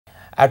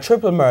A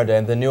triple murder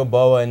in the New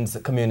Bowens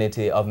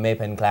community of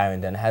Maple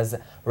Clarendon has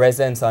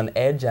residents on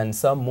edge and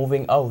some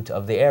moving out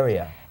of the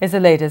area. It's the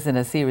latest in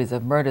a series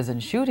of murders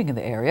and shooting in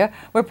the area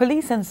where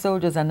police and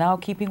soldiers are now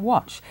keeping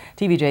watch.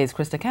 TVJ's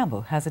Krista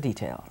Campbell has the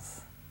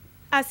details.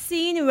 A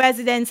scene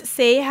residents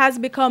say has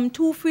become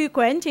too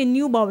frequent in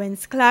New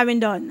Bowens,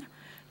 Clarendon.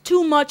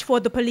 Too much for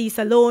the police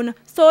alone,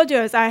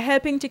 soldiers are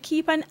helping to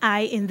keep an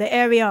eye in the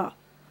area.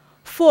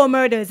 4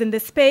 murders in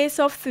the space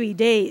of 3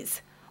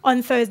 days.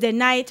 On Thursday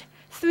night,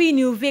 3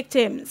 new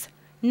victims: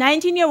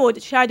 19-year-old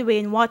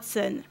Shadwayne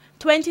Watson,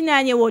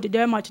 29-year-old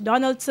Dermot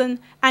Donaldson,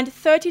 and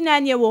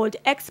 39-year-old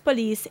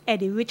ex-police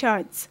Eddie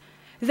Richards.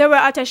 They were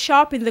at a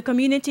shop in the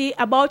community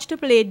about to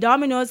play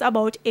dominoes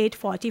about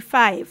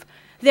 8:45.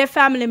 Their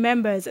family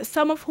members,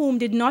 some of whom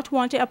did not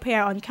want to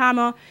appear on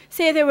camera,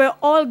 say they were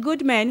all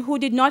good men who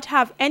did not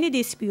have any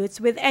disputes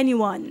with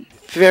anyone.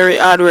 Very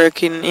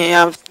hardworking. He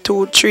have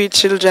 3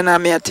 children,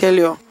 and me I tell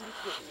you,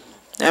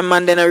 that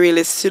man then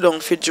really sit down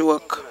for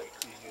joke.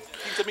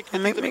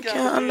 I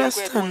can't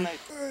understand.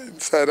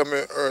 Inside of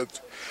me hurt.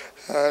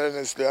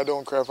 Honestly, I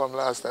don't cry from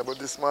last night, but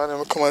this morning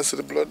I come and see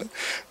the blood.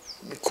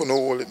 I couldn't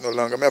hold it no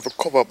longer. I have to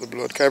cover up the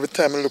blood. Because every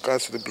time I look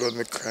and see the blood,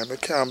 I cry. I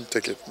can't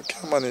take it. I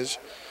can't manage.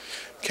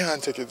 I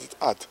can't take it. It's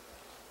hot.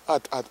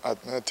 Hot. I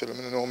tell him,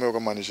 I don't know how I'm going to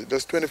manage it.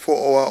 Just 24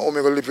 hours, how I'm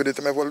going to live with it.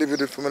 I'm going to live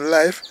with it for my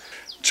life.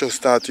 Just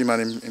start him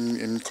and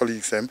him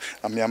colleagues, and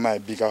me and my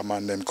bigger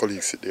man, them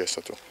colleagues sit there.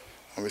 So too.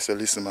 And we say,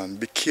 listen man,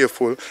 be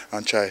careful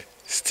and try.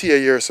 Stay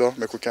here so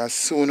we can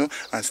soon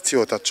and stay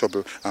out of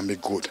trouble and be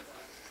good.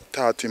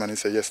 Talk to him and he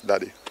said, yes,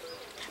 daddy.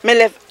 I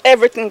left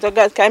everything to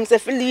God because I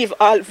say leave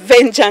all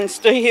vengeance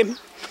to him.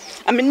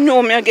 And I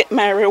know I get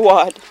my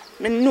reward.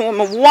 I know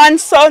I'm one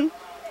son,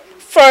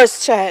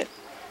 first child,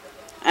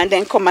 and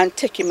then come and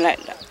take him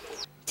like that.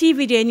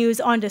 TVJ News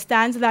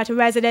understands that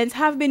residents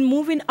have been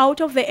moving out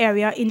of the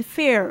area in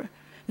fear.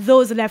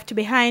 Those left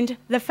behind,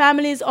 the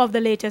families of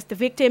the latest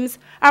victims,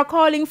 are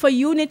calling for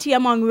unity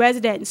among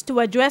residents to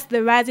address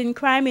the rising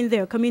crime in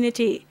their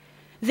community.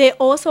 They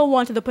also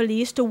want the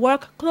police to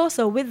work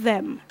closer with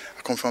them.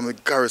 I come from the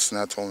garrison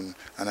at home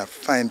and I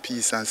find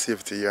peace and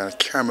safety here and I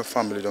carry my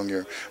family down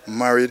here.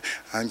 Married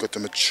and go to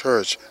my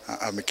church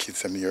and have my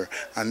kids in here.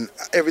 And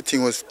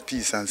everything was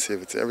peace and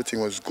safety.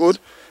 Everything was good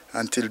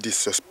until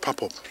this just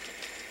pop up.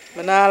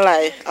 But not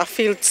lie, I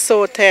feel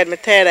so tired. I'm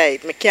tired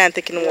of it. I can't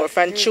take it no more.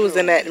 From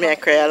Tuesday night, I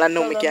cry. I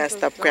know I can't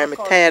stop crying.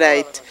 I'm tired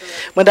of it.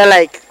 But I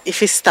like,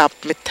 if it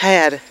stopped, I'm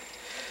tired.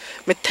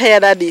 I'm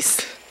tired of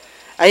this.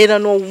 I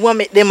don't know what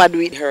make them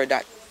do it. I heard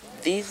that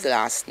these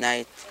last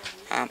night,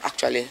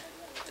 actually,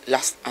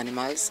 lost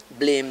animals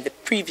blame the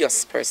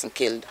previous person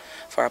killed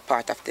for a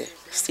part of the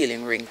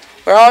stealing ring.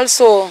 We're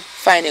also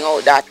finding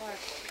out that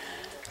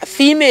a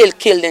female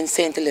killed in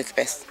St.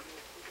 Elizabeth,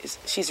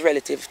 she's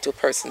relative to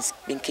persons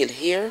being killed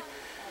here,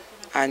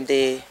 and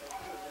the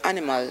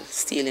animal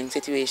stealing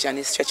situation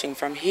is stretching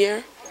from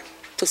here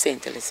to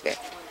St. Elizabeth.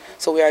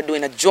 So we are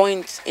doing a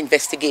joint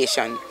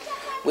investigation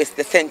with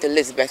the St.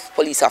 Elizabeth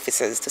police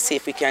officers to see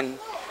if we can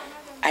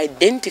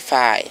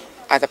identify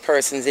other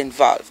persons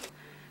involved.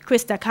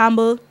 Krista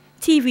Campbell,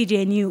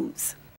 TVJ News.